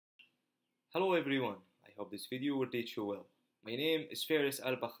Hello everyone, I hope this video will teach you well. My name is Faris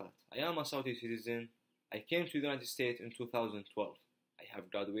Al Bakhat. I am a Saudi citizen. I came to the United States in 2012. I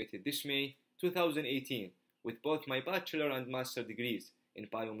have graduated this May 2018 with both my bachelor and master degrees in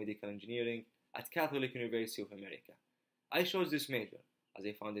biomedical engineering at Catholic University of America. I chose this major as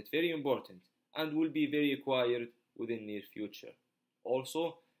I found it very important and will be very required within near future.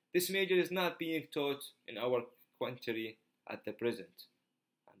 Also, this major is not being taught in our country at the present,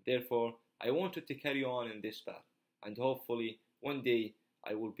 and therefore I wanted to carry on in this path, and hopefully one day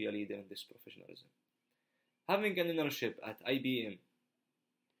I will be a leader in this professionalism. Having an internship at IBM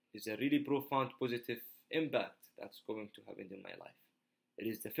is a really profound positive impact that's going to happen in my life. It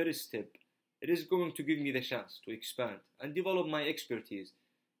is the first step. It is going to give me the chance to expand and develop my expertise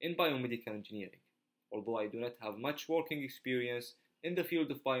in biomedical engineering. Although I do not have much working experience in the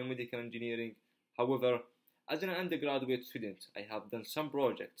field of biomedical engineering, however, as an undergraduate student, I have done some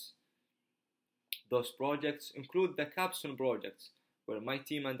projects. Those projects include the capstone projects, where my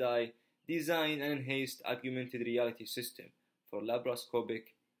team and I designed an enhanced augmented reality system for laparoscopic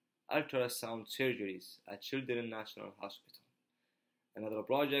ultrasound surgeries at Children's National Hospital. Another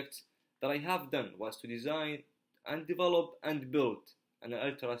project that I have done was to design and develop and build an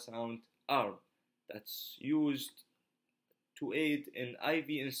ultrasound arm that's used to aid in IV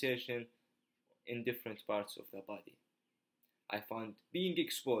insertion in different parts of the body. I found being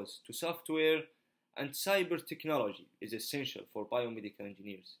exposed to software and cyber technology is essential for biomedical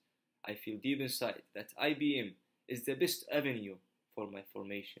engineers. I feel deep inside that IBM is the best avenue for my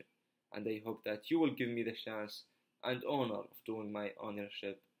formation, and I hope that you will give me the chance and honor of doing my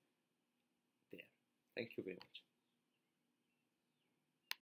ownership there. Thank you very much.